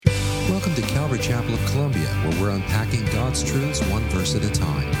to Calvary Chapel of Columbia, where we're unpacking God's truths one verse at a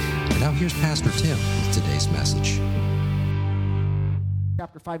time. And now here's Pastor Tim with today's message.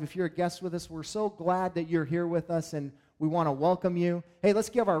 Chapter 5, if you're a guest with us, we're so glad that you're here with us, and we want to welcome you. Hey, let's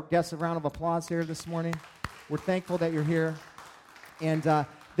give our guests a round of applause here this morning. We're thankful that you're here. And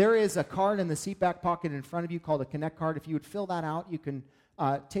there is a card in the seat back pocket in front of you called a Connect card. If you would fill that out, you can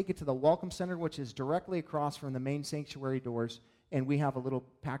take it to the Welcome Center, which is directly across from the main sanctuary doors, and we have a little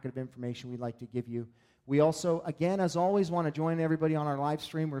packet of information we'd like to give you. We also, again, as always, want to join everybody on our live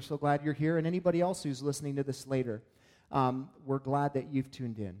stream. We're so glad you're here, and anybody else who's listening to this later. We're glad that you've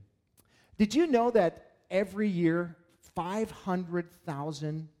tuned in. Did you know that every year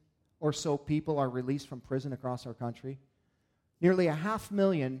 500,000 or so people are released from prison across our country? Nearly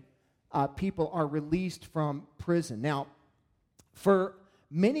 500,000 people are released from prison. Now, for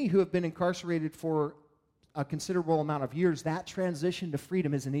many who have been incarcerated for a considerable amount of years, that transition to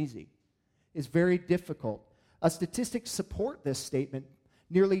freedom isn't easy. It's very difficult. Statistics support this statement.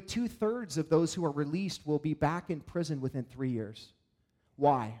 Nearly 2/3 of those who are released will be back in prison within 3 years.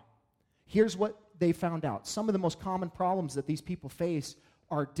 Why? Here's what they found out. Some of the most common problems that these people face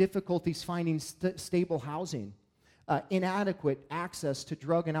are difficulties finding stable housing, inadequate access to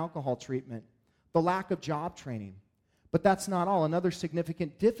drug and alcohol treatment, the lack of job training. But that's not all. Another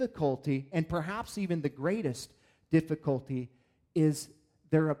significant difficulty, and perhaps even the greatest difficulty, is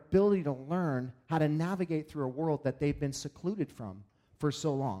their ability to learn how to navigate through a world that they've been secluded from for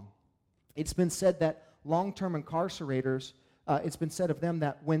so long. It's been said that long-term incarcerators, it's been said of them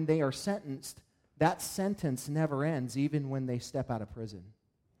that when they are sentenced, that sentence never ends, even when they step out of prison.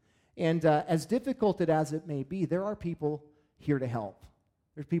 And as difficult as it may be, there are people here to help.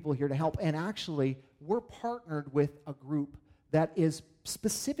 There's people here to help. And actually, we're partnered with a group that is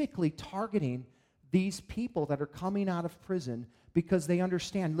specifically targeting these people that are coming out of prison because they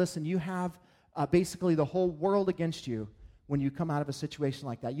understand, listen, you have basically the whole world against you when you come out of a situation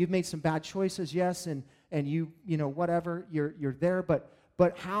like that. You've made some bad choices, yes, and you know, whatever, you're there, but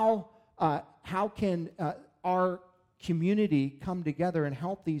how can our community come together and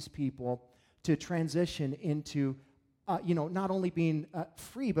help these people to transition into not only being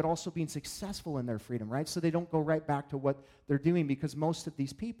free, but also being successful in their freedom, right? So they don't go right back to what they're doing, because most of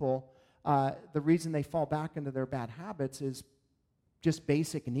these people, the reason they fall back into their bad habits is just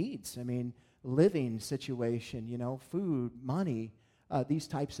basic needs. I mean, living situation, food, money, these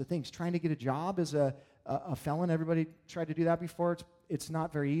types of things. Trying to get a job as a felon, everybody tried to do that before. It's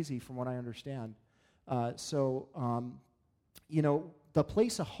not very easy from what I understand. The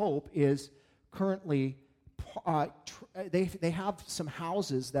Place of Hope is currently they have some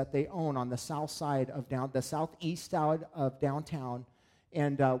houses that they own on the south side of the southeast side of downtown,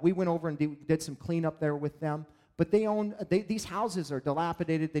 and we went over and did some cleanup there with them. But these houses are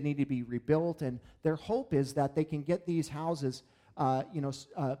dilapidated; they need to be rebuilt, and their hope is that they can get these houses,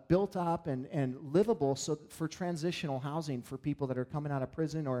 built up and livable, so for transitional housing for people that are coming out of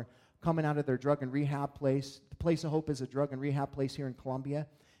prison or coming out of their drug and rehab place. The Place of Hope is a drug and rehab place here in Columbia,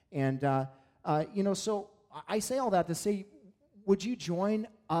 and so I say all that to say, would you join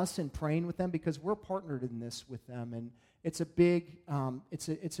us in praying with them, because we're partnered in this with them, and it's a big,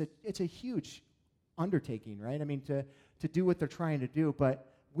 it's a huge undertaking, right? I mean, to do what they're trying to do,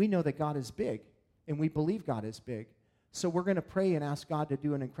 but we know that God is big, and we believe God is big. So we're going to pray and ask God to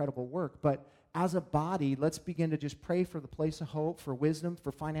do an incredible work. But as a body, let's begin to just pray for the Place of Hope, for wisdom,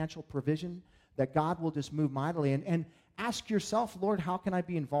 for financial provision, that God will just move mightily. And ask yourself, Lord, how can I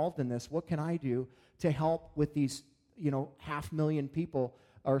be involved in this? What can I do to help with these, 500,000 people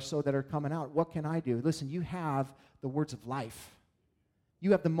or so that are coming out? What can I do? Listen, you have the words of life.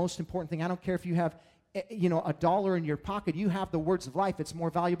 You have the most important thing. I don't care if you have $1 in your pocket. You have the words of life. It's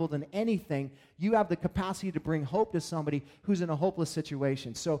more valuable than anything. You have the capacity to bring hope to somebody who's in a hopeless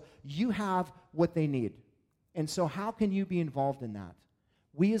situation. So you have what they need. And so how can you be involved in that?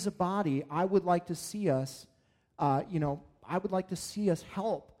 We as a body, I would like to see us,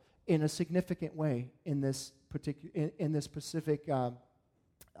 help in a significant way in this specific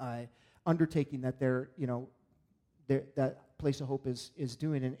undertaking that that Place of Hope is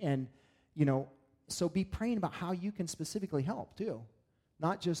doing. And so be praying about how you can specifically help too.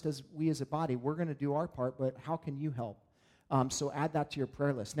 Not just as we as a body, we're going to do our part, but how can you help? So add that to your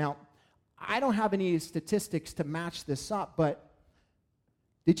prayer list. Now, I don't have any statistics to match this up, but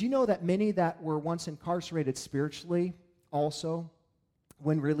did you know that many that were once incarcerated spiritually also,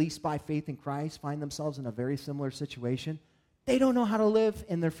 when released by faith in Christ, find themselves in a very similar situation? They don't know how to live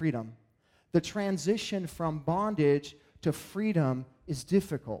in their freedom. The transition from bondage to freedom is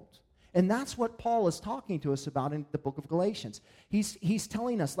difficult. And that's what Paul is talking to us about in the book of Galatians. He's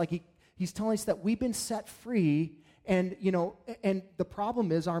telling us, like He's telling us that we've been set free, and the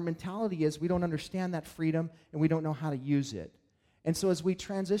problem is our mentality is we don't understand that freedom and we don't know how to use it. And so as we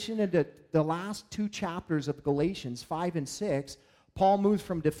transition into the last two chapters of Galatians, 5 and 6, Paul moves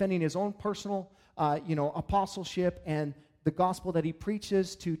from defending his own personal apostleship and the gospel that he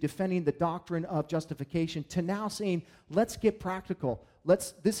preaches to defending the doctrine of justification to now saying, let's get practical.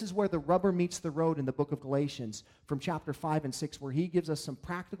 This is where the rubber meets the road in the book of Galatians from chapter 5 and 6, where he gives us some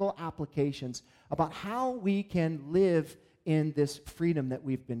practical applications about how we can live in this freedom that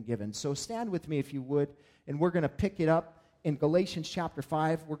we've been given. So stand with me if you would, and we're going to pick it up in Galatians chapter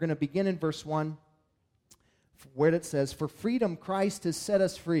 5. We're going to begin in verse 1, where it says, "For freedom Christ has set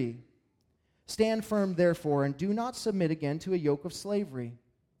us free. Stand firm, therefore, and do not submit again to a yoke of slavery.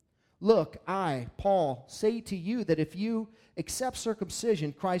 Look, I, Paul, say to you that if you accept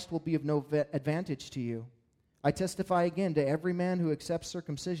circumcision, Christ will be of no advantage to you. I testify again to every man who accepts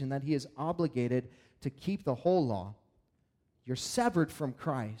circumcision that he is obligated to keep the whole law. You're severed from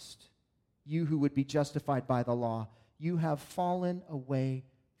Christ, you who would be justified by the law. You have fallen away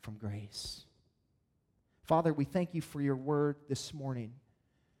from grace." Father, we thank you for your word this morning,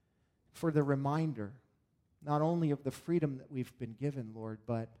 for the reminder, not only of the freedom that we've been given, Lord,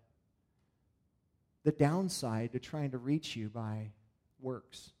 but the downside to trying to reach you by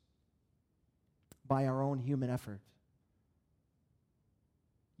works, by our own human effort.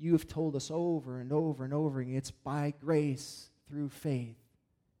 You have told us over and over and over again, it's by grace through faith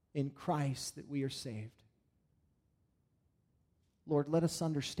in Christ that we are saved. Lord, let us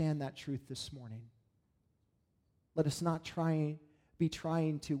understand that truth this morning. Let us not be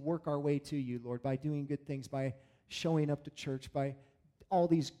trying to work our way to you, Lord, by doing good things, by showing up to church, by all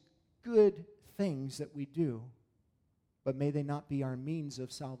these good things that we do. But may they not be our means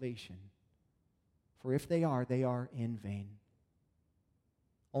of salvation. For if they are in vain.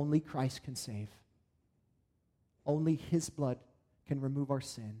 Only Christ can save. Only his blood can remove our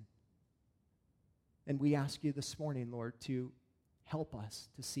sin. And we ask you this morning, Lord, to help us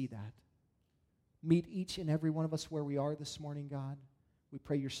to see that. Meet each and every one of us where we are this morning, God. We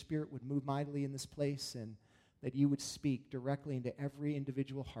pray your Spirit would move mightily in this place and that you would speak directly into every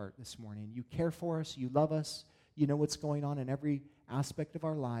individual heart this morning. You care for us. You love us. You know what's going on in every aspect of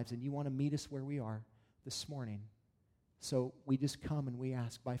our lives, and you want to meet us where we are this morning. So we just come and we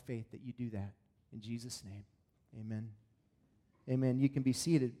ask by faith that you do that. In Jesus' name, amen. Amen. You can be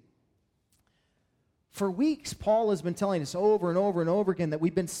seated. For weeks, Paul has been telling us over and over and over again that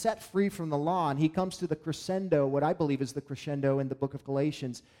we've been set free from the law, and he comes to the crescendo, what I believe is the crescendo in the book of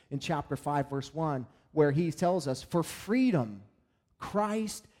Galatians in chapter 5, verse 1, where he tells us, for freedom,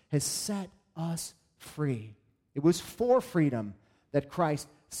 Christ has set us free. It was for freedom that Christ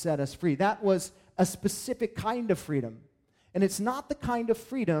set us free. That was a specific kind of freedom, and it's not the kind of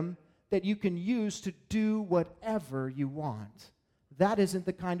freedom that you can use to do whatever you want. That isn't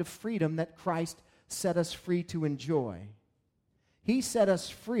the kind of freedom that Christ set us free to enjoy. He set us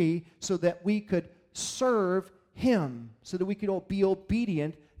free so that we could serve him, so that we could be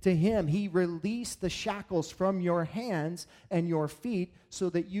obedient to him. He released the shackles from your hands and your feet so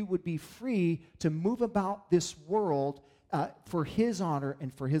that you would be free to move about this world for his honor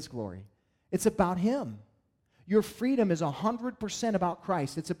and for his glory. It's about him. Your freedom is 100% about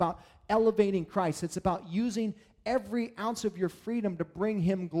Christ. It's about elevating Christ. It's about using every ounce of your freedom to bring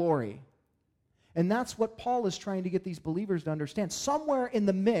him glory. And that's what Paul is trying to get these believers to understand. Somewhere in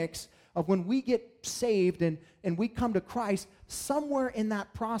the mix of when we get saved and we come to Christ, somewhere in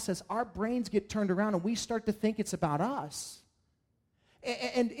that process, our brains get turned around and we start to think it's about us.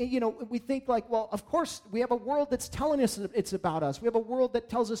 And we think like, well, of course, we have a world that's telling us it's about us. We have a world that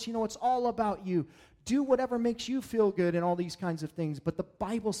tells us, it's all about you. Do whatever makes you feel good and all these kinds of things. But the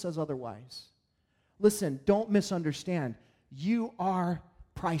Bible says otherwise. Listen, don't misunderstand. You are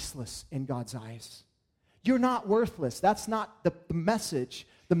priceless in God's eyes. You're not worthless. That's not the message.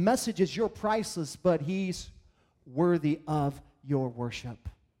 The message is you're priceless, but he's worthy of your worship.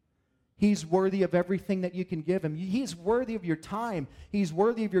 He's worthy of everything that you can give him. He's worthy of your time. He's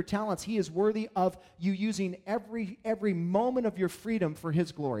worthy of your talents. He is worthy of you using every moment of your freedom for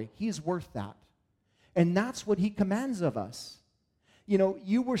his glory. He's worth that. And that's what he commands of us.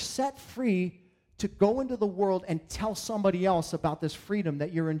 You were set free to go into the world and tell somebody else about this freedom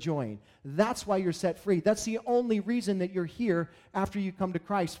that you're enjoying. That's why you're set free. That's the only reason that you're here after you come to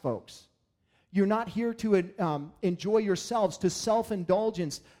Christ, folks. You're not here to enjoy yourselves, to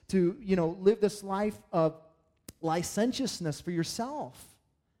self-indulgence, to, live this life of licentiousness for yourself.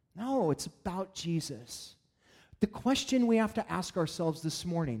 No, it's about Jesus. The question we have to ask ourselves this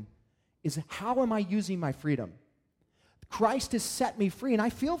morning is, how am I using my freedom? The Christ has set me free, and I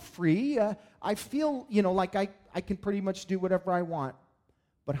feel free. I feel, like I can pretty much do whatever I want.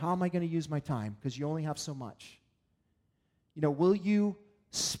 But how am I going to use my time? Because you only have so much. Will you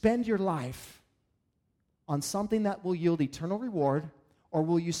spend your life on something that will yield eternal reward, or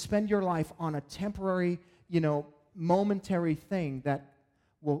will you spend your life on a temporary, momentary thing that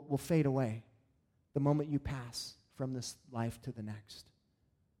will fade away the moment you pass from this life to the next?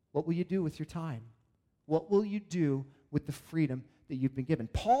 What will you do with your time? What will you do with the freedom that you've been given?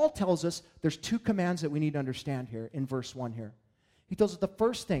 Paul tells us there's two commands that we need to understand here in verse 1 here. He tells us the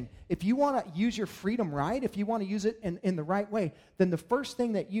first thing, if you want to use your freedom right, if you want to use it in the right way, then the first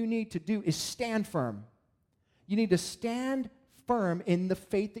thing that you need to do is stand firm. You need to stand firm in the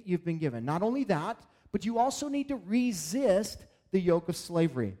faith that you've been given. Not only that, but you also need to resist the yoke of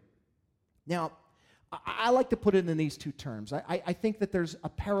slavery. Now, I like to put it in these two terms. I think that there's a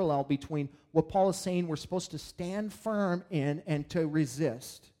parallel between what Paul is saying we're supposed to stand firm in and to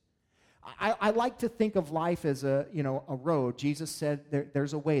resist. I like to think of life as a road. Jesus said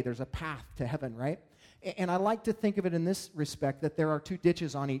there's a way, there's a path to heaven, right? And I like to think of it in this respect, that there are two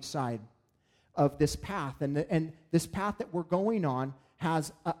ditches on each side of this path. And this path that we're going on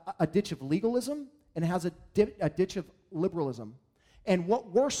has a ditch of legalism and has a ditch of liberalism. And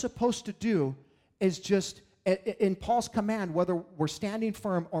what we're supposed to do is just, in Paul's command, whether we're standing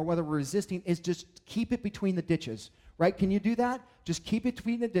firm or whether we're resisting, is just keep it between the ditches, right? Can you do that? Just keep it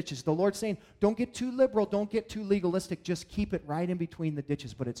between the ditches. The Lord's saying, don't get too liberal, don't get too legalistic, just keep it right in between the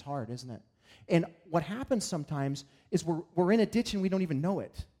ditches. But it's hard, isn't it? And what happens sometimes is we're in a ditch and we don't even know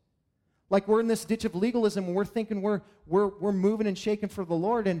it. Like we're in this ditch of legalism and we're thinking we're moving and shaking for the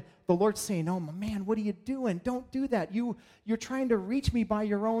Lord, and the Lord's saying, oh man, what are you doing? Don't do that. You're trying to reach me by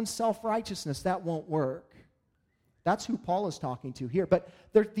your own self-righteousness. That won't work. That's who Paul is talking to here. But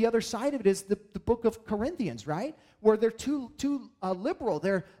the other side of it is the book of Corinthians, right? Where they're too liberal.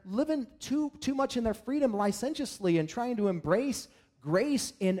 They're living too much in their freedom licentiously and trying to embrace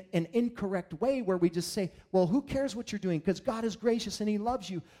grace in an incorrect way, where we just say, well, who cares what you're doing? Because God is gracious and he loves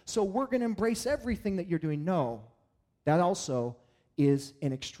you, so we're going to embrace everything that you're doing. No, that also is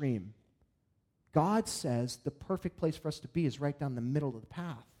an extreme. God says the perfect place for us to be is right down the middle of the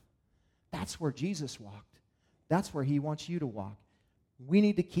path. That's where Jesus walked. That's where he wants you to walk. We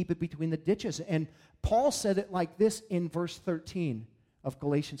need to keep it between the ditches. And Paul said it like this in verse 13 of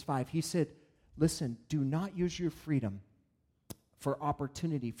Galatians 5. He said, listen, do not use your freedom for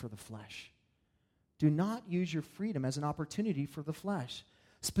opportunity for the flesh. Do not use your freedom as an opportunity for the flesh.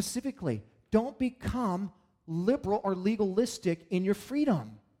 Specifically, don't become liberal or legalistic in your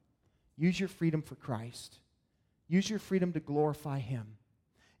freedom. Use your freedom for Christ. Use your freedom to glorify him.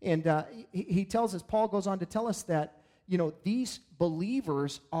 And he tells us, Paul goes on to tell us that, these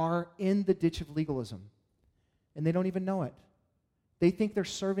believers are in the ditch of legalism. And they don't even know it. They think they're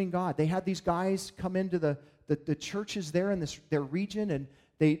serving God. They had these guys come into the churches there in their region, and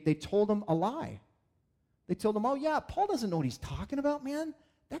they told them a lie. They told them, oh yeah, Paul doesn't know what he's talking about, man.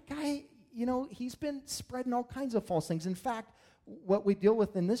 That guy, he's been spreading all kinds of false things. In fact, what we deal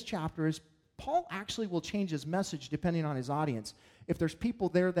with in this chapter is Paul actually will change his message depending on his audience. If there's people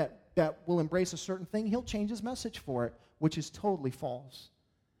there that will embrace a certain thing, he'll change his message for it, which is totally false.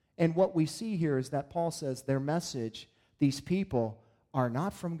 And what we see here is that Paul says their message, these people, are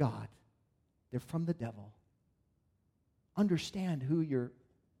not from God. They're from the devil. Understand who you're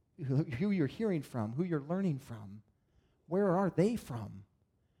hearing from, who you're learning from. Where are they from?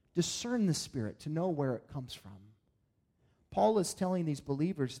 Discern the Spirit to know where it comes from. Paul is telling these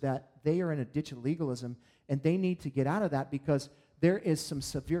believers that they are in a ditch of legalism, and they need to get out of that because there is some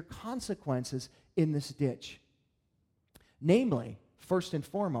severe consequences in this ditch. Namely, first and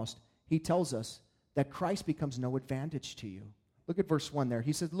foremost, he tells us that Christ becomes no advantage to you. Look at verse 1 there.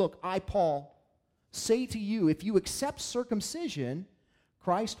 He says, look, I, Paul, say to you, if you accept circumcision,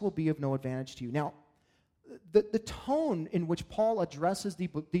 Christ will be of no advantage to you. Now, the tone in which Paul addresses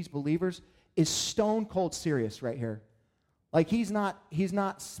these believers is stone cold serious right here. Like he's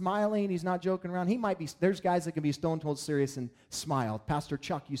not smiling, he's not joking around. He might be, there's guys that can be stone cold serious and smile. Pastor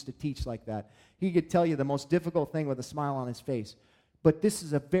Chuck used to teach like that. He could tell you the most difficult thing with a smile on his face. But this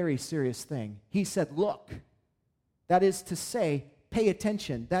is a very serious thing. He said, look, that is to say, pay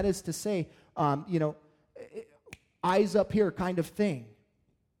attention. That is to say, eyes up here kind of thing.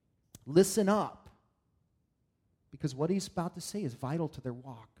 Listen up. Because what he's about to say is vital to their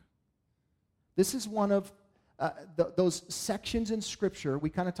walk. This is one of those sections in Scripture. We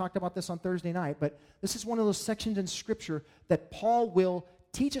kind of talked about this on Thursday night, but this is one of those sections in Scripture that Paul will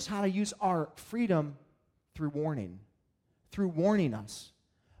teach us how to use our freedom through warning us.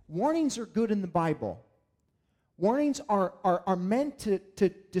 Warnings are good in the Bible. Warnings are meant to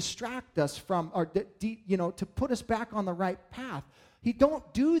distract us from, or to put us back on the right path.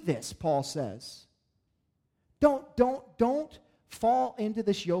 Don't do this, Paul says. Don't fall into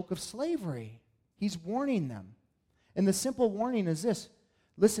this yoke of slavery. He's warning them. And the simple warning is this.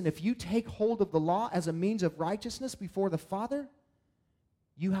 Listen, if you take hold of the law as a means of righteousness before the Father,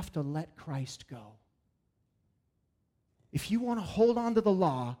 you have to let Christ go. If you want to hold on to the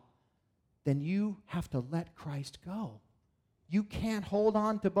law, then you have to let Christ go. You can't hold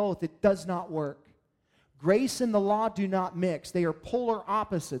on to both. It does not work. Grace and the law do not mix. They are polar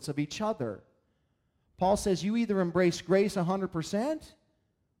opposites of each other. Paul says you either embrace grace 100%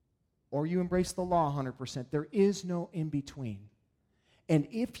 or you embrace the law 100%. There is no in between. And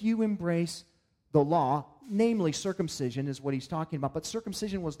if you embrace the law, namely circumcision is what he's talking about, but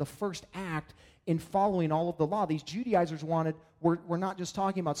circumcision was the first act in following all of the law. These Judaizers we're not just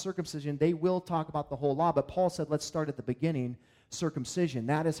talking about circumcision, they will talk about the whole law, but Paul said let's start at the beginning, circumcision.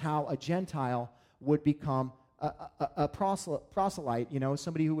 That is how a Gentile would become a proselyte,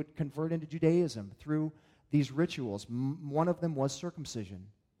 somebody who would convert into Judaism through these rituals. One of them was circumcision.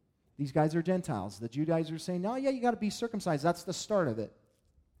 These guys are Gentiles. The Judaizers are saying, no, yeah, you got to be circumcised. That's the start of it.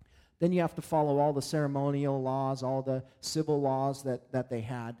 Then you have to follow all the ceremonial laws, all the civil laws that they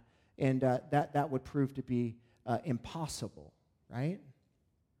had, and that would prove to be impossible, right?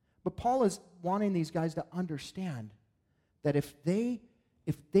 But Paul is wanting these guys to understand that if they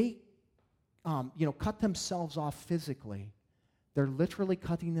cut themselves off physically, they're literally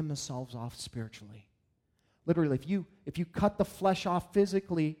cutting themselves off spiritually. Literally, if you cut the flesh off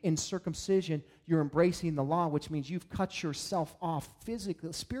physically in circumcision, you're embracing the law, which means you've cut yourself off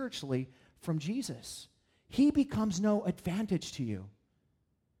physically, spiritually from Jesus. He becomes no advantage to you.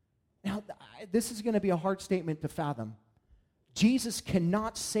 Now, this is going to be a hard statement to fathom. Jesus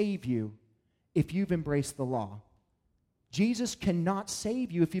cannot save you if you've embraced the law. Jesus cannot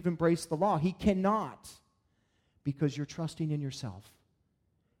save you if you've embraced the law. He cannot, because you're trusting in yourself.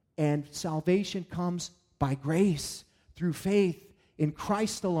 And salvation comes by grace, through faith in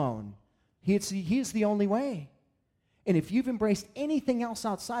Christ alone. He is the only way. And if you've embraced anything else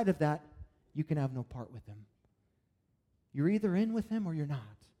outside of that, you can have no part with him. You're either in with him or you're not.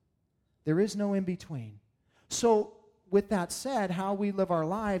 There is no in between. So, with that said, how we live our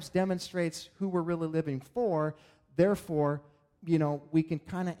lives demonstrates who we're really living for. Therefore, we can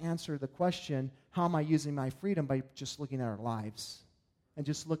kind of answer the question, how am I using my freedom, by just looking at our lives and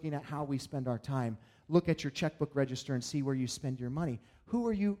just looking at how we spend our time. Look at your checkbook register and see where you spend your money. Who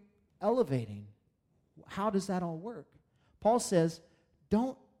are you elevating? How does that all work? Paul says,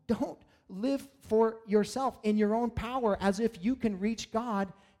 don't live for yourself in your own power as if you can reach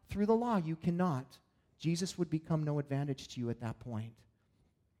God through the law. You cannot. Jesus would become no advantage to you at that point.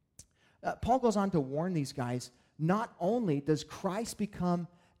 Paul goes on to warn these guys, not only does Christ become,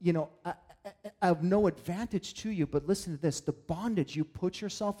 of no advantage to you, but listen to this, the bondage you put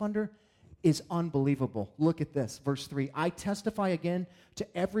yourself under is unbelievable. Look at this, verse 3. I testify again to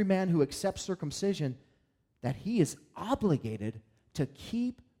every man who accepts circumcision that he is obligated to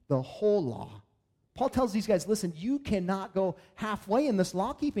keep the whole law. Paul tells these guys, listen, you cannot go halfway in this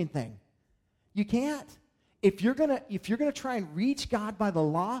law-keeping thing. You can't. If you're gonna try and reach God by the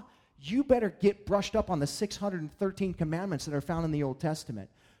law, you better get brushed up on the 613 commandments that are found in the Old Testament.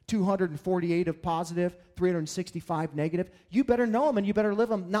 248 of positive, 365 negative. You better know them and you better live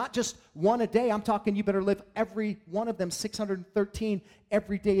them, not just one a day. I'm talking you better live every one of them, 613,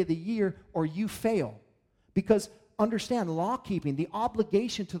 every day of the year, or you fail. Because understand, law keeping, the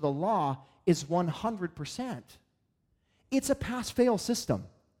obligation to the law is 100%. It's a pass-fail system.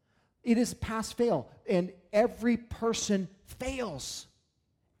 It is pass-fail, and every person fails.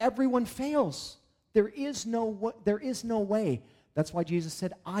 Everyone fails. There is no way. That's why Jesus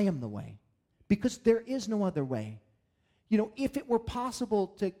said, I am the way. Because there is no other way. If it were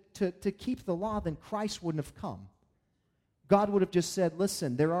possible to keep the law, then Christ wouldn't have come. God would have just said,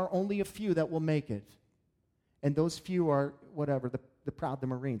 listen, there are only a few that will make it. And those few are, whatever, the proud, the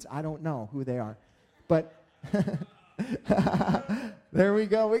Marines. I don't know who they are. But there we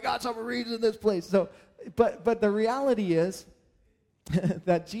go. We got some Marines in this place. So, but the reality is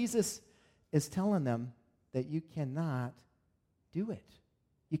that Jesus is telling them that you cannot do it.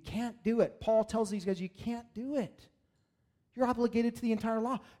 You can't do it. Paul tells these guys, you can't do it. You're obligated to the entire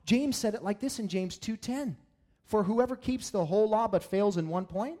law. James said it like this in James 2:10. For whoever keeps the whole law but fails in one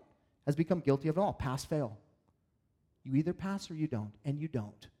point has become guilty of it all. Pass, fail. You either pass or you don't, and you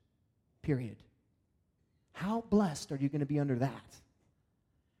don't. Period. How blessed are you going to be under that?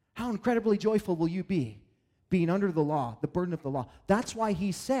 How incredibly joyful will you be being under the law, the burden of the law? That's why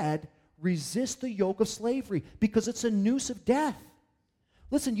he said, Resist the yoke of slavery because it's a noose of death.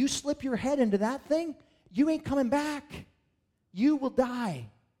 Listen, you slip your head into that thing, you ain't coming back. You will die.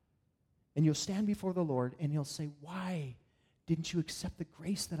 And you'll stand before the Lord and He'll say, why didn't you accept the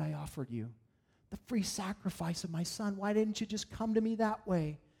grace that I offered you? The free sacrifice of my Son. Why didn't you just come to me that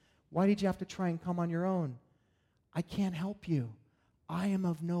way? Why did you have to try and come on your own? I can't help you. I am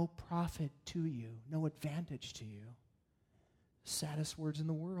of no profit to you, no advantage to you. Saddest words in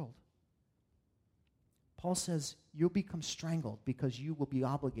the world. Paul says you'll become strangled because you will be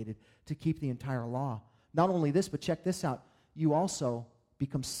obligated to keep the entire law. Not only this, but check this out. You also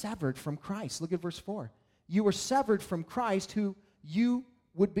become severed from Christ. Look at verse 4. You were severed from Christ, who you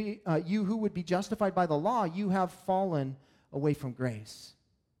who would be justified by the law. You have fallen away from grace.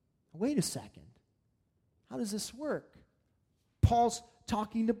 Wait a second. How does this work? Paul's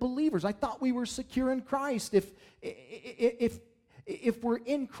talking to believers. I thought we were secure in Christ. If we're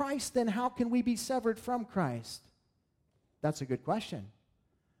in Christ, then how can we be severed from Christ? That's a good question.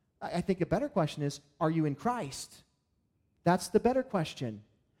 I think a better question is, are you in Christ? That's the better question.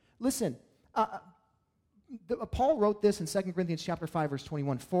 Listen, Paul wrote this in 2 Corinthians chapter 5, verse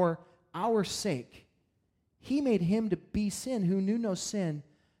 21. For our sake, He made Him to be sin who knew no sin,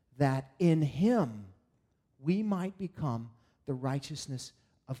 that in Him we might become the righteousness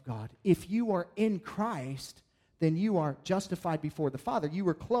of God. If you are in Christ, then you are justified before the Father. You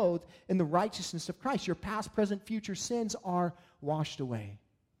are clothed in the righteousness of Christ. Your past, present, future sins are washed away.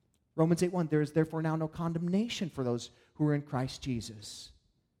 Romans 8:1, there is therefore now no condemnation for those who are in Christ Jesus.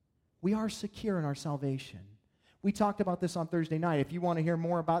 We are secure in our salvation. We talked about this on Thursday night. If you want to hear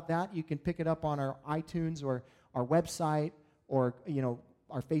more about that, you can pick it up on our iTunes or our website or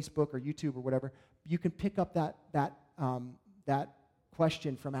our Facebook or YouTube or whatever. You can pick up that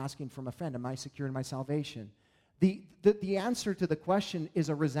question from asking from a friend, am I secure in my salvation? The answer to the question is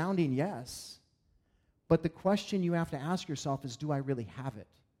a resounding yes. But the question you have to ask yourself is, do I really have it?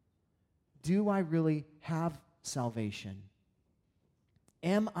 Do I really have salvation?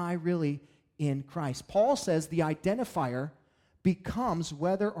 Am I really in Christ? Paul says the identifier becomes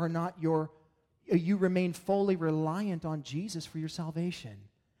whether or not you remain fully reliant on Jesus for your salvation.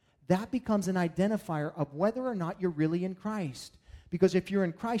 That becomes an identifier of whether or not you're really in Christ. Because if you're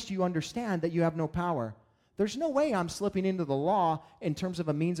in Christ, you understand that you have no power. There's no way I'm slipping into the law in terms of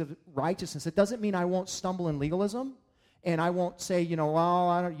a means of righteousness. It doesn't mean I won't stumble in legalism, and I won't say,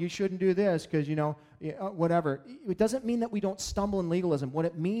 you shouldn't do this because, whatever. It doesn't mean that we don't stumble in legalism. What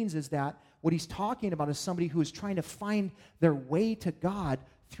it means is that what he's talking about is somebody who is trying to find their way to God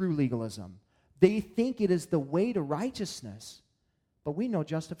through legalism. They think it is the way to righteousness, but we know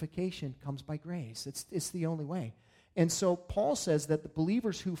justification comes by grace. It's the only way. And so Paul says that the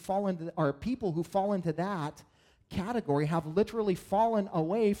believers who fall into, or people who fall into that category have literally fallen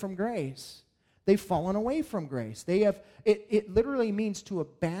away from grace. They've fallen away from grace. It literally means to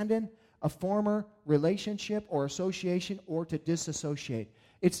abandon a former relationship or association or to disassociate.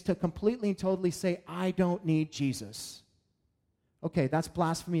 It's to completely and totally say, I don't need Jesus. Okay, that's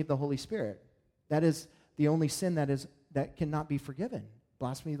blasphemy of the Holy Spirit. That is the only sin that cannot be forgiven.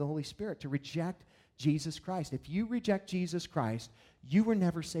 Blasphemy of the Holy Spirit, to reject Jesus Christ. If you reject Jesus Christ, you were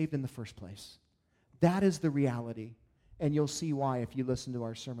never saved in the first place. That is the reality. And you'll see why if you listen to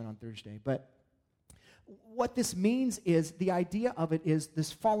our sermon on Thursday. But what this means is, the idea of it is,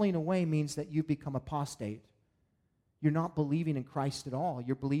 this falling away means that you've become apostate. You're not believing in Christ at all.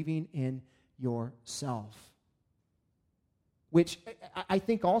 You're believing in yourself. Which I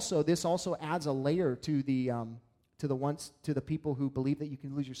think also, this also adds a layer to the people who believe that you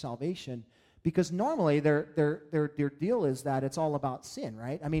can lose your salvation. Because normally their deal is that it's all about sin,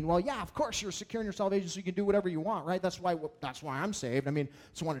 right? I mean, well, yeah, of course you're secure in your salvation so you can do whatever you want, right? That's why I'm saved. I mean, I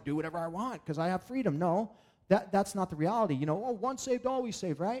just want to do whatever I want because I have freedom. No, that's not the reality. Once saved, always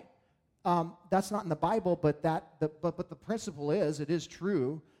saved, right? That's not in the Bible, but the principle is, it is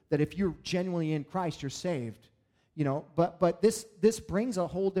true that if you're genuinely in Christ, you're saved. But this brings a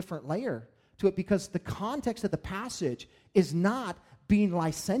whole different layer to it, because the context of the passage is not being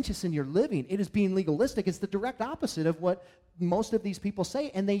licentious in your living. It is being legalistic. It's the direct opposite of what most of these people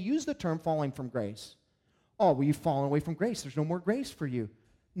say, and they use the term falling from grace. Oh, well, you've fallen away from grace. There's no more grace for you.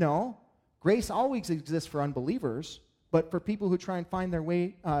 No, grace always exists for unbelievers, but for people who try and find their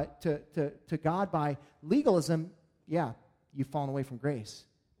way to God by legalism, yeah, you've fallen away from grace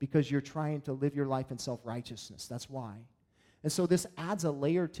because you're trying to live your life in self-righteousness. That's why. And so this adds a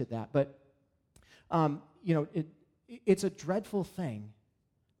layer to that. But, it's a dreadful thing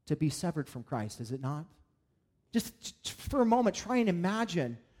to be severed from Christ, is it not? Just for a moment, try and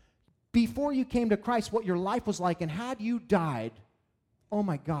imagine before you came to Christ what your life was like, and had you died, oh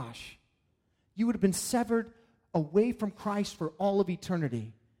my gosh, You would have been severed away from Christ for all of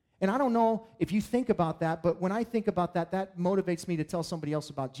eternity. And I don't know if you think about that, but when I think about that, that motivates me to tell somebody else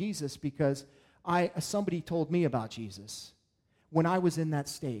about Jesus, because somebody told me about Jesus when I was in that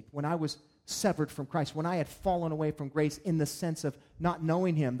state, when I was severed from Christ, when I had fallen away from grace in the sense of not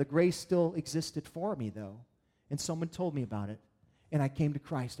knowing him. The grace still existed for me, though, and someone told me about it, and I came to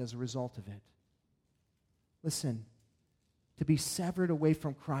Christ as a result of it. Listen, to be severed away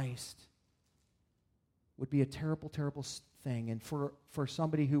from Christ would be a terrible, terrible thing. And for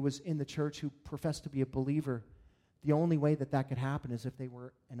somebody who was in the church who professed to be a believer, the only way that could happen is if they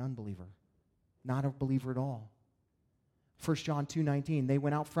were an unbeliever, not a believer at all. 1 John 2:19, they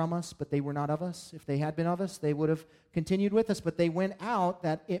went out from us, but they were not of us. If they had been of us, they would have continued with us, but they went out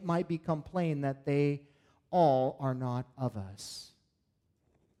that it might become plain that they all are not of us.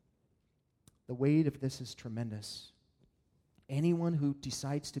 The weight of this is tremendous. Anyone who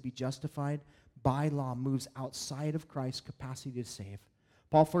decides to be justified by law moves outside of Christ's capacity to save.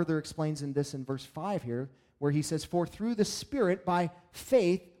 Paul further explains in verse 5 here, where he says, "For through the Spirit, by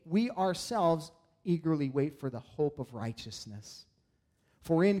faith, we ourselves eagerly wait for the hope of righteousness.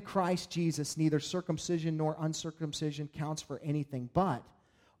 For in Christ Jesus, neither circumcision nor uncircumcision counts for anything, but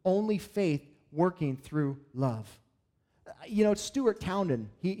only faith working through love." You know, Stuart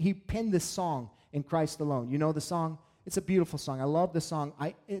Townend, he penned this song, "In Christ Alone." You know the song? It's a beautiful song. I love the song.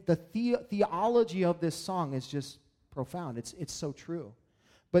 The theology of this song is just profound. It's so true.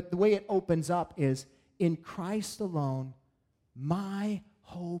 But the way it opens up is, "In Christ alone, my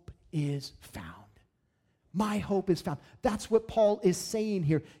hope is found." My hope is found. That's what Paul is saying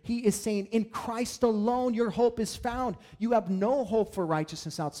here. He is saying, in Christ alone, your hope is found. You have no hope for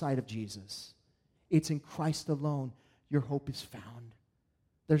righteousness outside of Jesus. It's in Christ alone your hope is found.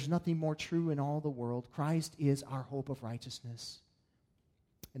 There's nothing more true in all the world. Christ is our hope of righteousness.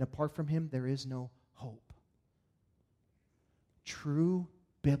 And apart from him, there is no hope. True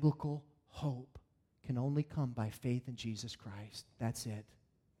biblical hope can only come by faith in Jesus Christ. That's it.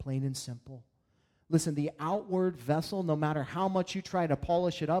 Plain and simple. Listen, the outward vessel, no matter how much you try to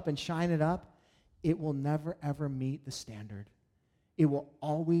polish it up and shine it up, it will never, ever meet the standard. It will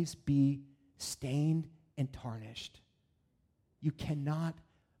always be stained and tarnished. You cannot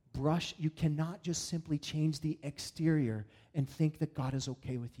just simply change the exterior and think that God is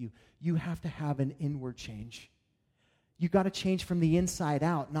okay with you. You have to have an inward change. You got to change from the inside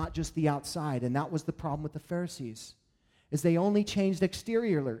out, not just the outside. And that was the problem with the Pharisees, is they only changed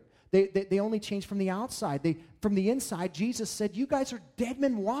exteriorly. They only changed from the outside. From the inside, Jesus said, "You guys are dead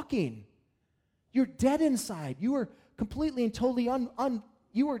men walking. You're dead inside. You are completely and totally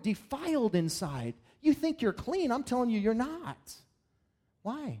you are defiled inside. You think you're clean. I'm telling you, you're not."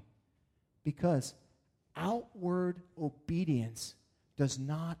 Why? Because outward obedience does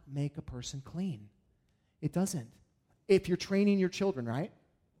not make a person clean. It doesn't. If you're training your children, right?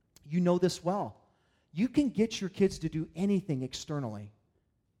 You know this well. You can get your kids to do anything externally.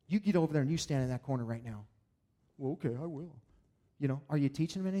 You get over there and you stand in that corner right now. Well, okay, I will. You know, are you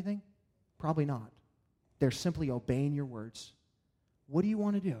teaching them anything? Probably not. They're simply obeying your words. What do you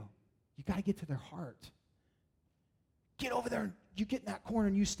want to do? You got to get to their heart. Get over there and you get in that corner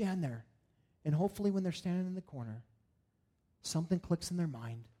and you stand there. And hopefully when they're standing in the corner, something clicks in their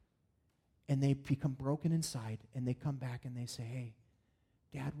mind and they become broken inside and they come back and they say, "Hey,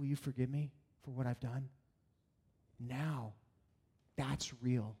 Dad, will you forgive me for what I've done?" Now, that's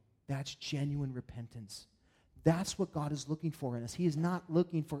real. That's genuine repentance. That's what God is looking for in us. He is not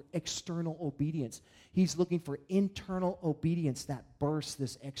looking for external obedience. He's looking for internal obedience that bursts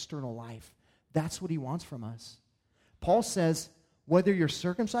this external life. That's what he wants from us. Paul says, whether you're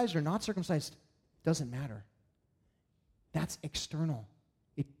circumcised or not circumcised, doesn't matter. That's external.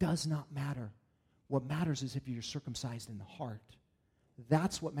 It does not matter. What matters is if you're circumcised in the heart.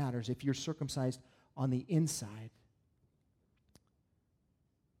 That's what matters, if you're circumcised on the inside.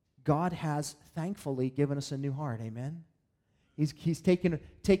 God has thankfully given us a new heart, amen? He's taken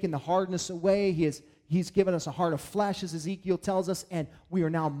the hardness away. He's given us a heart of flesh, as Ezekiel tells us, and we are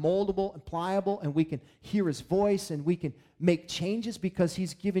now moldable and pliable, and we can hear his voice, and we can make changes because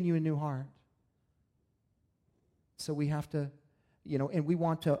he's given you a new heart. So we have to, and we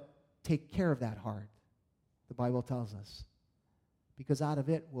want to take care of that heart, the Bible tells us, because out of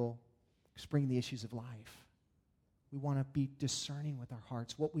it will spring the issues of life. We want to be discerning with our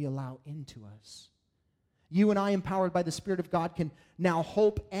hearts, what we allow into us. You and I, empowered by the Spirit of God, can now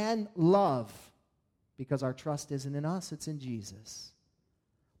hope and love because our trust isn't in us, it's in Jesus.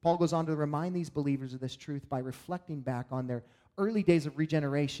 Paul goes on to remind these believers of this truth by reflecting back on their early days of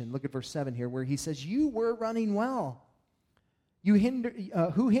regeneration. Look at verse 7 here, where he says, "You were running well.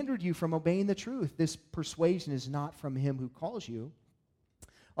 Who hindered you from obeying the truth? This persuasion is not from him who calls you.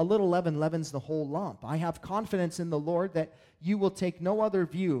 A little leaven leavens the whole lump. I have confidence in the Lord that you will take no other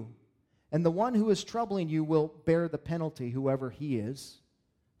view, and the one who is troubling you will bear the penalty, whoever he is.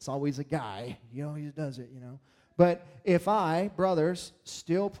 It's always a guy. He always does it, But if I, brothers,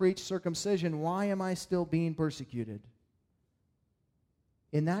 still preach circumcision, why am I still being persecuted?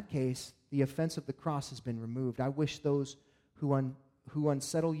 In that case, the offense of the cross has been removed. I wish those who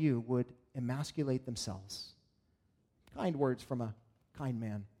unsettle you would emasculate themselves. Kind words from a kind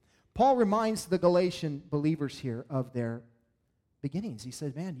man. Paul reminds the Galatian believers here of their beginnings. He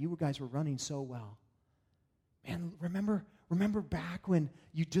said, man, you guys were running so well. Man, remember back when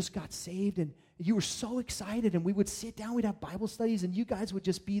you just got saved and you were so excited, and we would sit down, we'd have Bible studies, and you guys would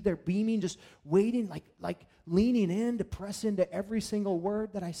just be there beaming, just waiting, like leaning in to press into every single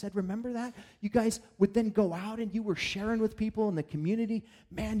word that I said. Remember that? You guys would then go out and you were sharing with people in the community.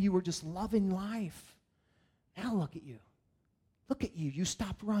 Man, you were just loving life. Now look at you. Look at you. You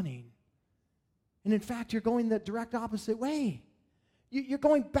stopped running. And in fact, you're going the direct opposite way. You're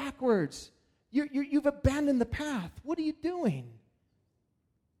going backwards. You've abandoned the path. What are you doing?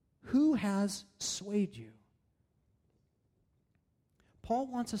 Who has swayed you? Paul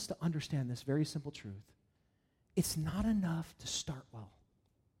wants us to understand this very simple truth. It's not enough to start well.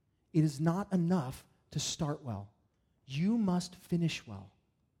 It is not enough to start well. You must finish well.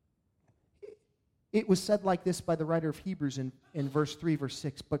 It was said like this by the writer of Hebrews in verse 3, verse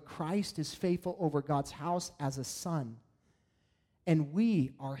 6. But Christ is faithful over God's house as a son, and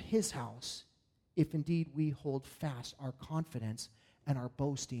we are his house, if indeed we hold fast our confidence and our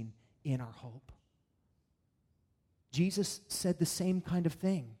boasting in our hope. Jesus said the same kind of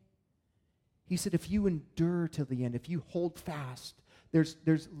thing. He said, if you endure till the end, if you hold fast, there's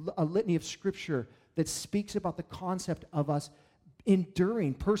a litany of scripture that speaks about the concept of us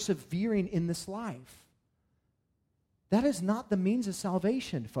enduring, persevering in this life. That is not the means of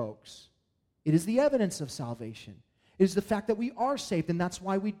salvation, folks. It is the evidence of salvation. It is the fact that we are saved, and that's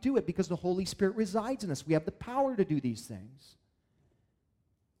why we do it, because the Holy Spirit resides in us. We have the power to do these things.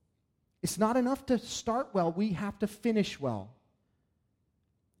 It's not enough to start well. We have to finish well.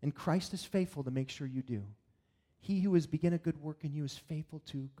 And Christ is faithful to make sure you do. He who has begun a good work in you is faithful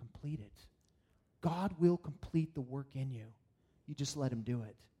to complete it. God will complete the work in you. You just let him do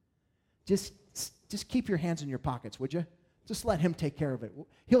it. Just keep your hands in your pockets, would you? Just let him take care of it.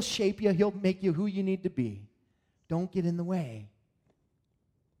 He'll shape you. He'll make you who you need to be. Don't get in the way.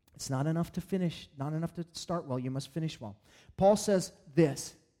 It's not enough to finish, not enough to start well. You must finish well. Paul says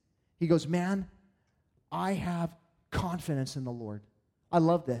this. He goes, man, I have confidence in the Lord. I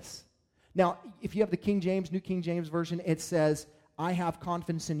love this. Now, if you have the King James, New King James Version, it says, I have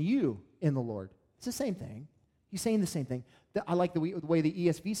confidence in you in the Lord. It's the same thing. He's saying the same thing. I like the way the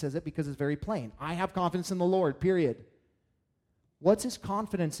ESV says it because it's very plain. I have confidence in the Lord, period. What's his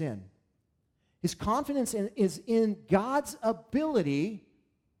confidence in? His confidence is in God's ability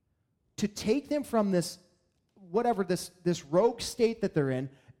to take them from this rogue state that they're in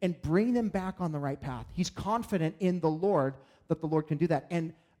and bring them back on the right path. He's confident in the Lord that the Lord can do that.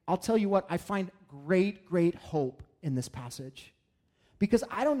 And I'll tell you what, I find great, great hope in this passage. Because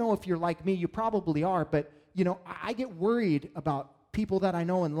I don't know if you're like me, you probably are, but I get worried about people that I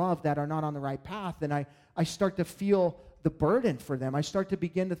know and love that are not on the right path, and I start to feel the burden for them. I start to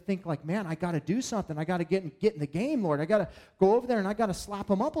begin to think like, man, I got to do something. I got to get in the game, Lord. I got to go over there and I got to slap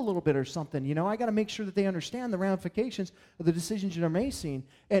them up a little bit or something. I got to make sure that they understand the ramifications of the decisions that are making.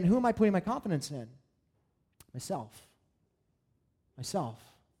 And who am I putting my confidence in? Myself.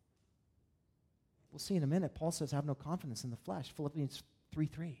 We'll see in a minute. Paul says, have no confidence in the flesh. Philippians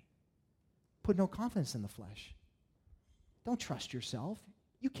 3:3. Put no confidence in the flesh. Don't trust yourself.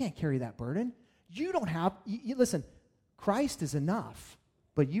 You can't carry that burden. You don't have, listen, Christ is enough,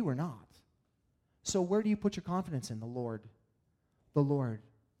 but you are not. So where do you put your confidence in? The Lord. The Lord.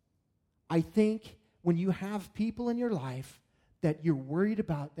 I think when you have people in your life that you're worried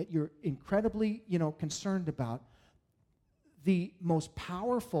about, that you're incredibly, concerned about, the most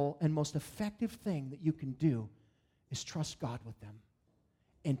powerful and most effective thing that you can do is trust God with them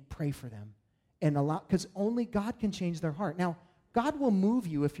and pray for them and allow, because only God can change their heart. Now, God will move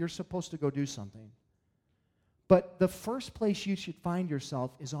you if you're supposed to go do something. But the first place you should find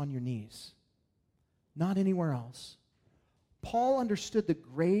yourself is on your knees, not anywhere else. Paul understood the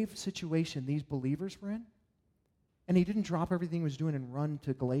grave situation these believers were in, and he didn't drop everything he was doing and run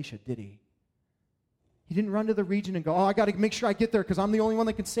to Galatia, did he? He didn't run to the region and go, I got to make sure I get there because I'm the only one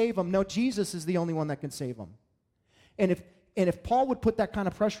that can save them. No, Jesus is the only one that can save them. And if Paul would put that kind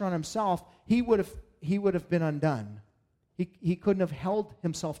of pressure on himself, he would have been undone. He couldn't have held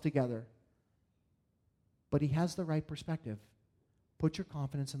himself together. But he has the right perspective. Put your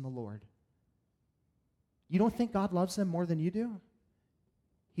confidence in the Lord. You don't think God loves them more than you do?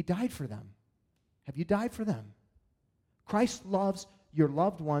 He died for them. Have you died for them? Christ loves your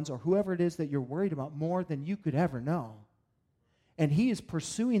loved ones or whoever it is that you're worried about more than you could ever know. And he is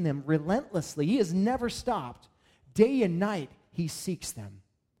pursuing them relentlessly. He has never stopped. Day and night, he seeks them.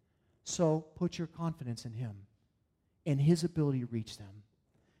 So put your confidence in him and his ability to reach them.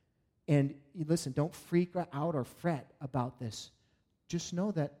 And listen, don't freak out or fret about this. Just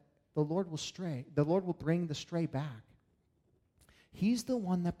know that the Lord will stray. The Lord will bring the stray back. He's the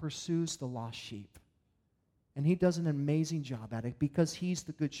one that pursues the lost sheep. And he does an amazing job at it because he's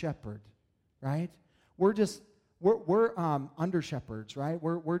the good shepherd, right? We're under shepherds, right?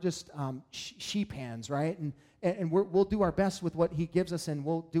 We're just sheep hands, right? And we'll do our best with what he gives us, and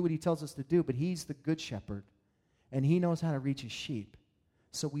we'll do what he tells us to do. But he's the good shepherd, and he knows how to reach his sheep.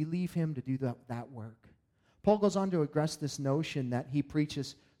 So we leave him to do that work. Paul goes on to address this notion that he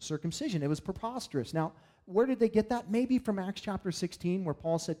preaches circumcision. It was preposterous. Now, where did they get that? Maybe from Acts chapter 16, where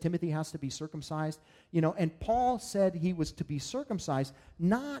Paul said Timothy has to be circumcised. And Paul said he was to be circumcised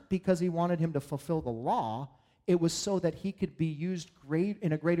not because he wanted him to fulfill the law. It was so that he could be used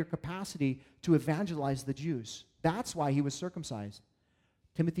in a greater capacity to evangelize the Jews. That's why he was circumcised.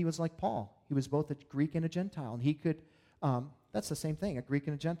 Timothy was like Paul. He was both a Greek and a Gentile. And he could, that's the same thing, a Greek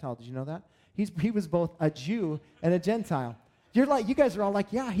and a Gentile. Did you know that? He was both a Jew and a Gentile. You guys are all like,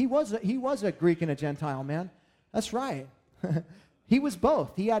 yeah, he was a Greek and a Gentile, man. That's right. He was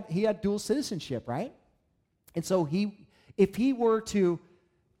both. He had dual citizenship, right? And so if he were to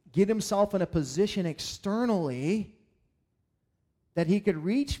get himself in a position externally that he could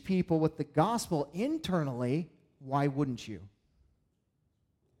reach people with the gospel internally, why wouldn't you?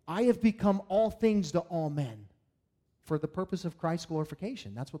 I have become all things to all men for the purpose of Christ's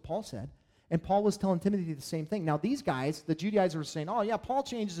glorification. That's what Paul said. And Paul was telling Timothy the same thing. Now, these guys, the Judaizers, were saying, oh, yeah, Paul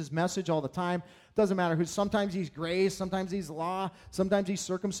changes his message all the time. Doesn't matter who. Sometimes he's grace, sometimes he's law, sometimes he's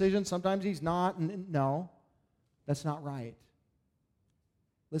circumcision, sometimes he's not. And no, that's not right.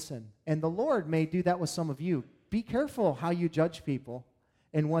 Listen, and the Lord may do that with some of you. Be careful how you judge people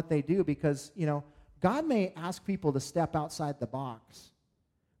and what they do because, God may ask people to step outside the box,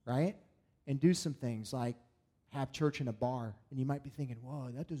 right? And do some things like have church in a bar. And you might be thinking, whoa,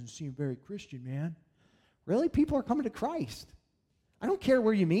 that doesn't seem very Christian, man. Really? People are coming to Christ. I don't care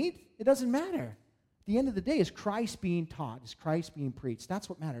where you meet. It doesn't matter. At the end of the day, is Christ being taught? Is Christ being preached? That's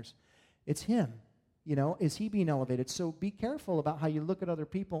what matters. It's him. Is he being elevated? So be careful about how you look at other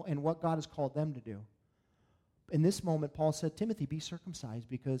people and what God has called them to do. In this moment, Paul said, Timothy, be circumcised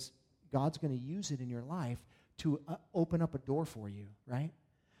because God's going to use it in your life to open up a door for you, right?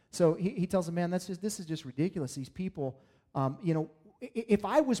 So he tells him, man, this is just ridiculous. These people, if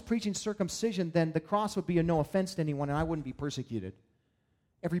I was preaching circumcision, then the cross would be a no offense to anyone, and I wouldn't be persecuted.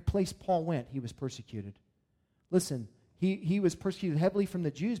 Every place Paul went, he was persecuted. Listen, he was persecuted heavily from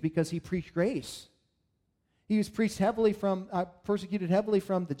the Jews because he preached grace. He was persecuted heavily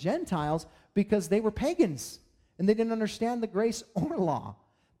from the Gentiles because they were pagans, and they didn't understand the grace or law.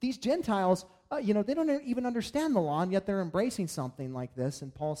 These Gentiles, they don't even understand the law, and yet they're embracing something like this.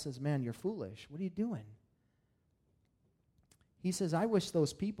 And Paul says, man, you're foolish. What are you doing? He says, I wish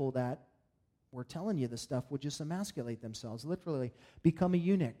those people that were telling you this stuff would just emasculate themselves, literally become a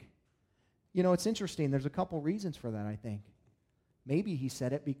eunuch. It's interesting. There's a couple reasons for that, I think. Maybe he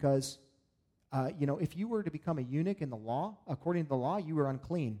said it because, if you were to become a eunuch in the law, according to the law, you were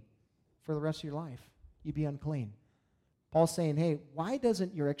unclean for the rest of your life. You'd be unclean. Paul's saying, hey, why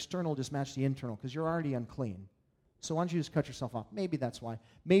doesn't your external just match the internal? Because you're already unclean. So why don't you just cut yourself off? Maybe that's why.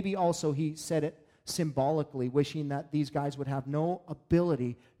 Maybe also he said it symbolically, wishing that these guys would have no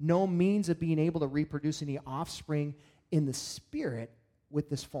ability, no means of being able to reproduce any offspring in the spirit with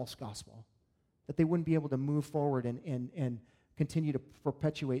this false gospel. That they wouldn't be able to move forward and continue to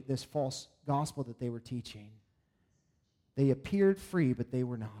perpetuate this false gospel that they were teaching. They appeared free, but they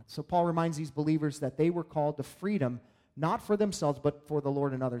were not. So Paul reminds these believers that they were called to freedom, not for themselves, but for the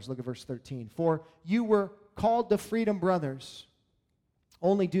Lord and others. Look at verse 13. For you were called to freedom, brothers.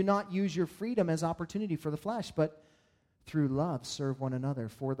 Only do not use your freedom as opportunity for the flesh, but through love serve one another.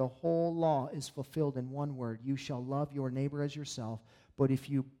 For the whole law is fulfilled in one word. You shall love your neighbor as yourself. But if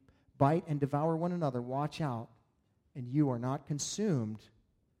you bite and devour one another, watch out, and you are not consumed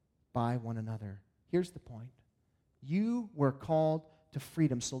by one another. Here's the point. You were called to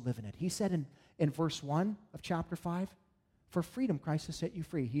freedom, so live in it. He said in verse 1 of chapter 5, for freedom Christ has set you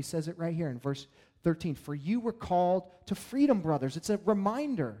free. He says it right here in verse 13. For you were called to freedom, brothers. It's a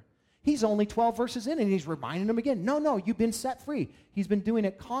reminder. He's only 12 verses in, and he's reminding them again, no, you've been set free. He's been doing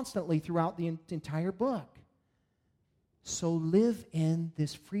it constantly throughout the entire book. So live in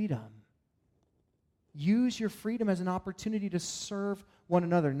this freedom. Use your freedom as an opportunity to serve one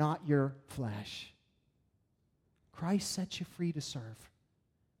another, not your flesh. Christ sets you free to serve.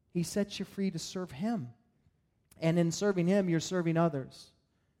 He sets you free to serve him. And in serving him, you're serving others.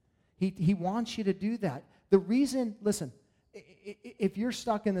 He wants you to do that. The reason, listen, if you're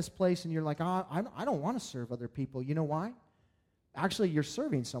stuck in this place and you're like, I don't want to serve other people, you know why? Actually, you're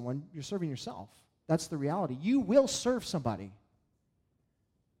serving someone. You're serving yourself. That's the reality. You will serve somebody.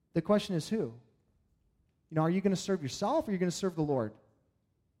 The question is who? Are you going to serve yourself or are you going to serve the Lord?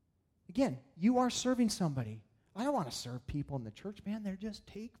 Again, you are serving somebody. I don't want to serve people in the church. Man, they just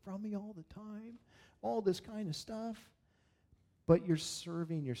take from me all the time. All this kind of stuff. But you're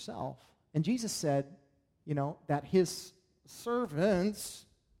serving yourself. And Jesus said, that his servants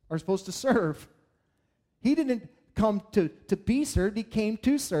are supposed to serve. He didn't come to be served. He came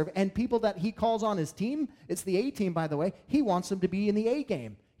to serve. And people that he calls on his team, it's the A team, by the way, he wants them to be in the A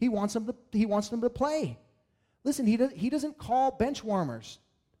game. He wants them to play. Listen, he doesn't call bench warmers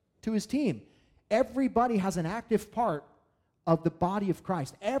to his team. Everybody has an active part of the body of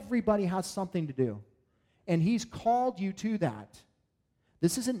Christ. Everybody has something to do. And he's called you to that.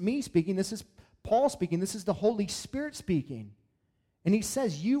 This isn't me speaking. This is Paul speaking. This is the Holy Spirit speaking. And he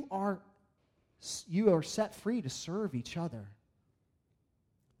says you are set free to serve each other.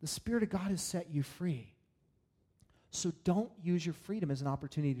 The Spirit of God has set you free. So don't use your freedom as an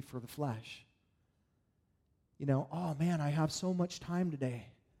opportunity for the flesh. Oh man, I have so much time today.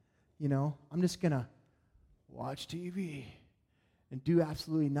 I'm just going to watch TV and do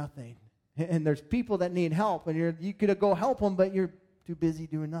absolutely nothing. And there's people that need help, and you could go help them, but you're too busy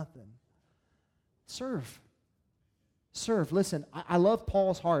doing nothing. Serve. Listen, I love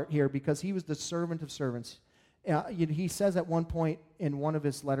Paul's heart here because he was the servant of servants. He says at one point in one of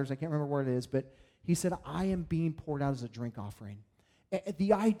his letters, I can't remember where it is, but he said, I am being poured out as a drink offering.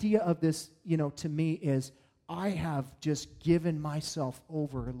 The idea of this, to me is, I have just given myself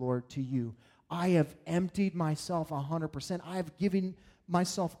over, Lord, to you. I have emptied myself 100%. I have given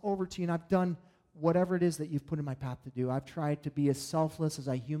myself over to you, and I've done whatever it is that you've put in my path to do. I've tried to be as selfless as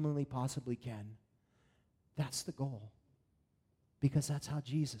I humanly possibly can. That's the goal, because that's how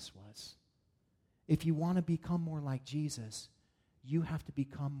Jesus was. If you want to become more like Jesus, you have to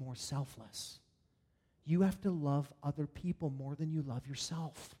become more selfless. You have to love other people more than you love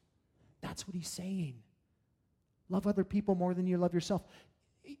yourself. That's what he's saying. Love other people more than you love yourself.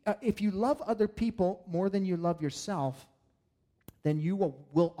 If you love other people more than you love yourself, then you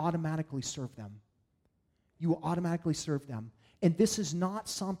will automatically serve them. You will automatically serve them. And this is not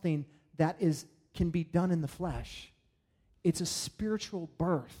something that can be done in the flesh. It's a spiritual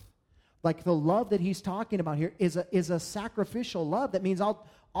birth. Like the love that he's talking about here is a sacrificial love. That means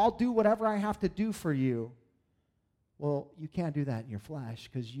I'll do whatever I have to do for you. Well, you can't do that in your flesh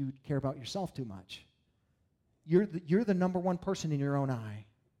because you care about yourself too much. You're the number one person in your own eye.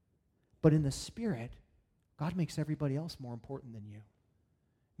 But in the Spirit, God makes everybody else more important than you.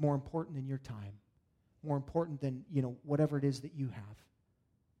 More important than your time. More important than, whatever it is that you have.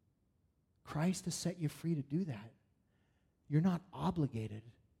 Christ has set you free to do that. You're not obligated,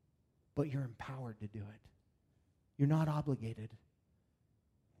 but you're empowered to do it. You're not obligated.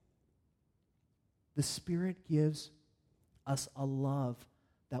 The Spirit gives us a love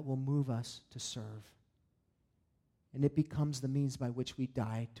that will move us to serve. And it becomes the means by which we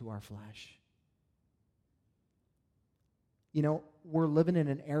die to our flesh. We're living in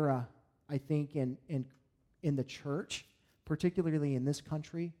an era, I think, in the church, particularly in this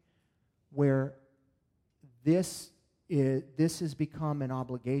country, where this has become an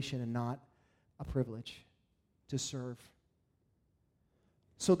obligation and not a privilege to serve.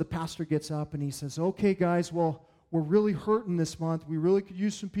 So the pastor gets up and he says, okay, guys, well, we're really hurting this month. We really could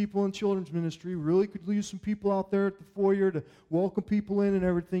use some people in children's ministry. We really could use some people out there at the foyer to welcome people in and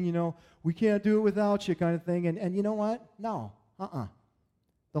everything, We can't do it without you kind of thing. And you know what? No.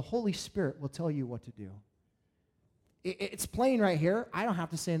 The Holy Spirit will tell you what to do. It's plain right here. I don't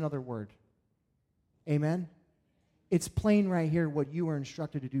have to say another word. Amen? It's plain right here what you are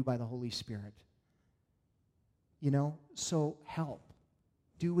instructed to do by the Holy Spirit. So help.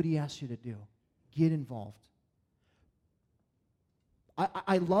 Do what he asks you to do. Get involved.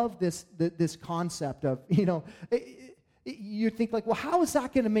 I love this concept of, you think like, well, how is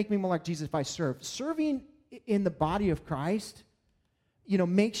that going to make me more like Jesus if I serve? Serving in the body of Christ,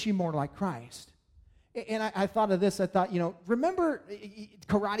 makes you more like Christ. And I thought of this. I thought, remember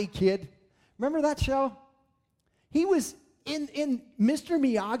Karate Kid? Remember that show? He was in Mr.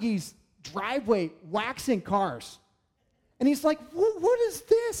 Miyagi's driveway waxing cars. And he's like, what is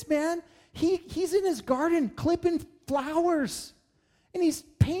this, man? He's in his garden clipping flowers. And he's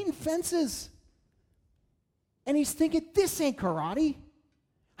painting fences. And he's thinking, this ain't karate.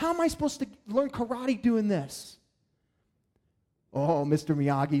 How am I supposed to learn karate doing this? Oh, Mr.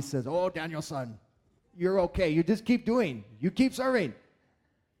 Miyagi says, oh, Daniel-san, you're okay. You just keep doing. You keep serving.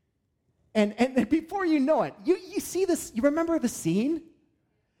 And before you know it, you see this, you remember the scene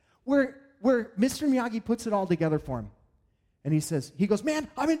where Mr. Miyagi puts it all together for him. And he goes, man,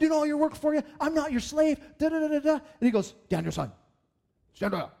 I've been doing all your work for you. I'm not your slave. Da, da, da, da, da. And he goes, Daniel-san,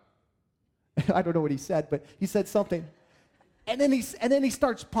 stand up. I don't know what he said, but he said something. And then he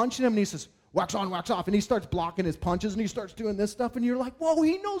starts punching him, and he says, wax on, wax off. And he starts blocking his punches, and he starts doing this stuff. And you're like, whoa,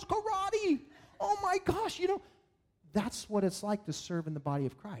 he knows karate. Oh, my gosh, that's what it's like to serve in the body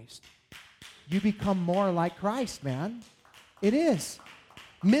of Christ. You become more like Christ, man. It is.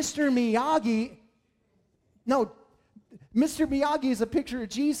 Mr. Miyagi is a picture of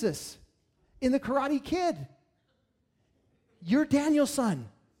Jesus in The Karate Kid. You're Daniel's son.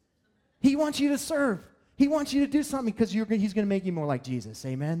 He wants you to serve. He wants you to do something because he's going to make you more like Jesus.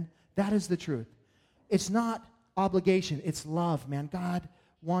 Amen? That is the truth. It's not obligation. It's love, man. God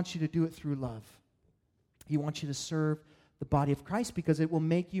wants you to do it through love. He wants you to serve the body of Christ because it will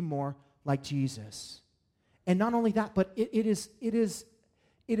make you more like Jesus. And not only that, but it is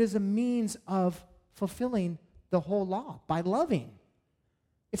a means of fulfilling the whole law by loving.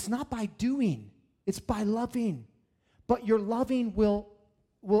 It's not by doing. It's by loving. But your loving will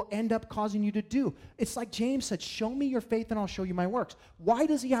end up causing you to do. It's like James said, show me your faith and I'll show you my works. Why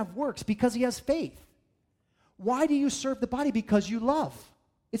does he have works? Because he has faith. Why do you serve the body? Because you love.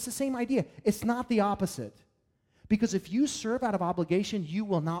 It's the same idea. It's not the opposite. Because if you serve out of obligation, you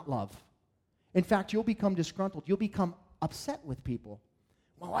will not love. In fact, you'll become disgruntled. You'll become upset with people.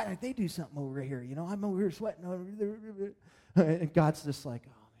 Well, why don't they do something over here? I'm over here sweating over there. And God's just like,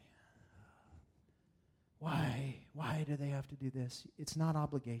 oh, man. Why do they have to do this? It's not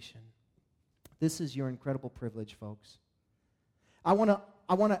obligation. This is your incredible privilege, folks.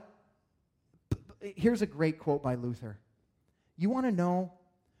 Here's a great quote by Luther. You want to know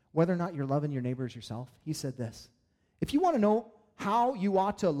whether or not you're loving your neighbor as yourself? He said this. If you want to know how you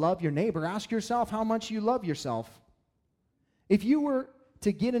ought to love your neighbor, ask yourself how much you love yourself. If you were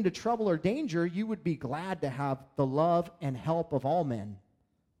to get into trouble or danger, you would be glad to have the love and help of all men.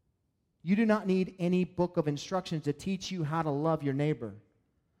 You do not need any book of instructions to teach you how to love your neighbor.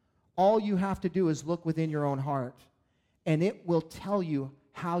 All you have to do is look within your own heart, and it will tell you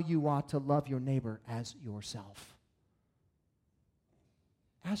how you ought to love your neighbor as yourself.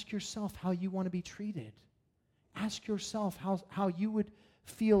 Ask yourself how you want to be treated. Ask yourself how you would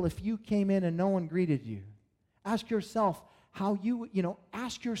feel if you came in and no one greeted you. Ask yourself how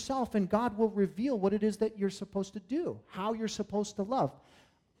ask yourself, and God will reveal what it is that you're supposed to do, how you're supposed to love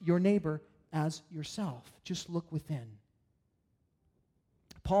your neighbor as yourself. Just look within.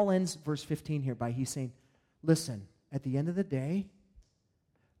 Paul ends verse 15 here by he's saying, listen, at the end of the day,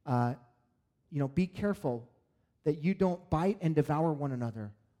 be careful that you don't bite and devour one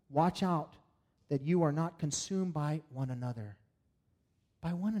another. Watch out that you are not consumed by one another.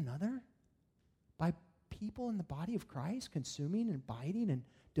 By one another? By people in the body of Christ consuming and biting and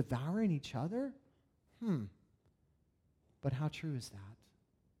devouring each other? But how true is that?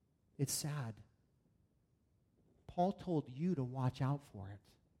 It's sad. Paul told you to watch out for it.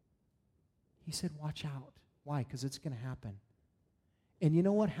 He said, watch out. Why? Because it's going to happen. And you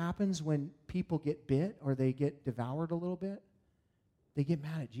know what happens when people get bit or they get devoured a little bit? They get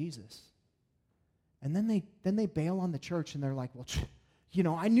mad at Jesus. And then they bail on the church and they're like, well,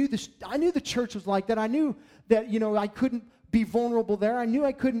 I knew the church was like that. I knew that, I couldn't be vulnerable there. I knew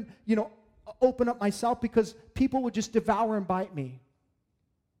I couldn't, open up myself because people would just devour and bite me.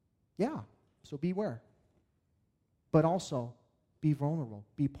 Yeah, so beware. But also, be vulnerable.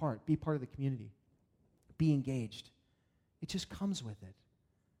 Be part of the community. Be engaged. It just comes with it.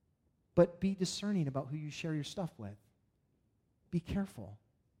 But be discerning about who you share your stuff with. Be careful.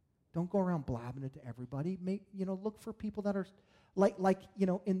 Don't go around blabbing it to everybody. Look for people that are like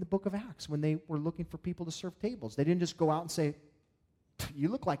in the book of Acts when they were looking for people to serve tables. They didn't just go out and say, you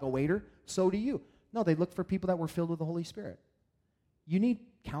look like a waiter, so do you. No, they looked for people that were filled with the Holy Spirit. You need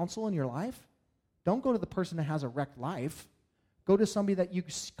counsel in your life? Don't go to the person that has a wrecked life. Go to somebody that you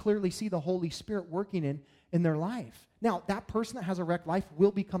clearly see the Holy Spirit working in their life. Now, that person that has a wrecked life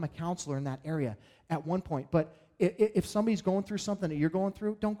will become a counselor in that area at one point. But if somebody's going through something that you're going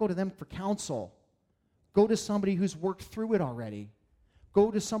through, don't go to them for counsel. Go to somebody who's worked through it already. Go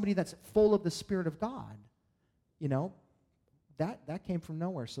to somebody that's full of the Spirit of God. that came from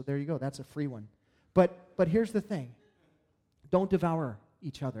nowhere. So there you go. That's a free one. But here's the thing. Don't devour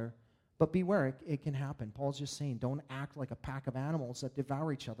each other, but beware, it can happen. Paul's just saying, don't act like a pack of animals that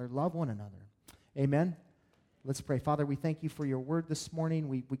devour each other. Love one another. Amen? Let's pray. Father, we thank you for your word this morning.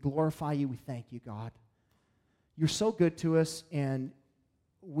 We glorify you. We thank you, God. You're so good to us, and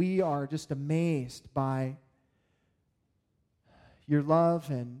we are just amazed by your love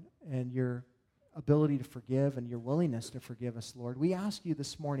and your ability to forgive and your willingness to forgive us, Lord. We ask you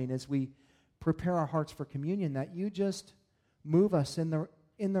this morning as we prepare our hearts for communion that you just move us in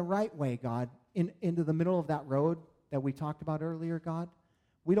the right way, God, into the middle of that road that we talked about earlier, God.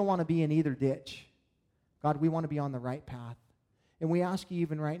 We don't want to be in either ditch. God, we want to be on the right path. And we ask you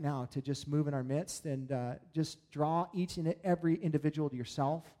even right now to just move in our midst and just draw each and every individual to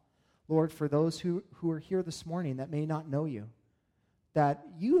yourself. Lord, for those who are here this morning that may not know you, that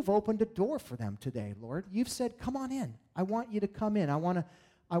you have opened a door for them today, Lord. You've said, come on in. I want you to come in. I want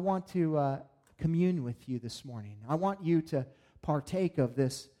to commune with you this morning. I want you to partake of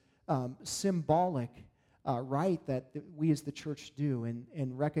this symbolic rite that we as the church do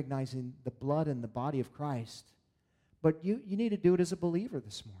in recognizing the blood and the body of Christ. But you need to do it as a believer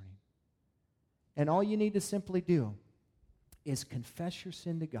this morning. And all you need to simply do is confess your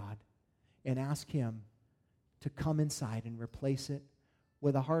sin to God and ask him to come inside and replace it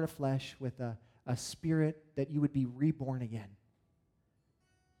with a heart of flesh, with a spirit that you would be reborn again.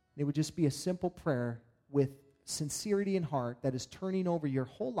 It would just be a simple prayer with sincerity in heart that is turning over your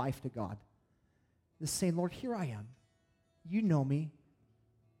whole life to God. Just saying, Lord, here I am. You know me.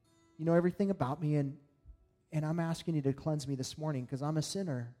 You know everything about me, and I'm asking you to cleanse me this morning because I'm a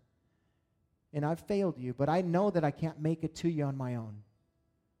sinner. And I've failed you, but I know that I can't make it to you on my own.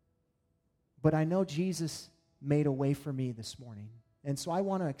 But I know Jesus made a way for me this morning. And so I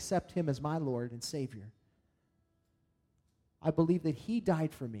want to accept him as my Lord and Savior. I believe that he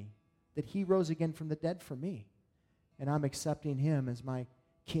died for me, that he rose again from the dead for me. And I'm accepting him as my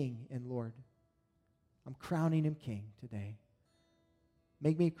King and Lord. I'm crowning him King today.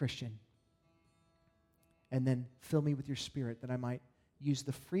 Make me a Christian. And then fill me with your Spirit that I might use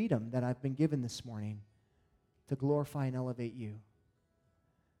the freedom that I've been given this morning to glorify and elevate you.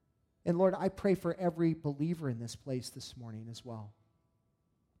 And Lord, I pray for every believer in this place this morning as well.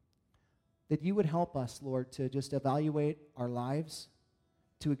 That you would help us, Lord, to just evaluate our lives,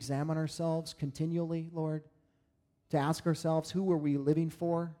 to examine ourselves continually, Lord, to ask ourselves, who are we living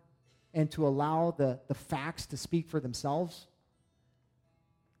for? And to allow the facts to speak for themselves.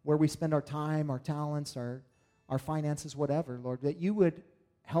 Where we spend our time, our talents, our finances, whatever, Lord, that you would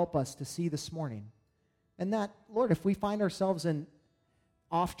help us to see this morning. And that, Lord, if we find ourselves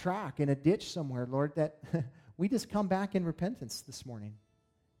off track in a ditch somewhere, Lord, that we just come back in repentance this morning.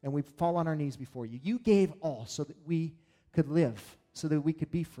 And we fall on our knees before you. You gave all so that we could live, so that we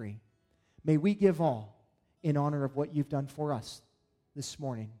could be free. May we give all in honor of what you've done for us this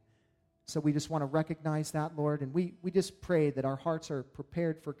morning. So we just want to recognize that, Lord, and we just pray that our hearts are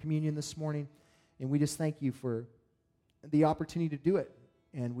prepared for communion this morning, and we just thank you for the opportunity to do it.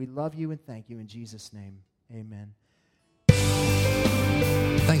 And we love you and thank you in Jesus' name. Amen.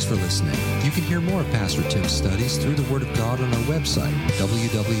 Thanks for listening. You can hear more of Pastor Tim's studies through the Word of God on our website,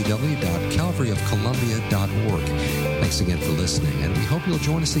 www.calvaryofcolumbia.org. Thanks again for listening, and we hope you'll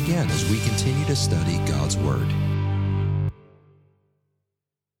join us again as we continue to study God's Word.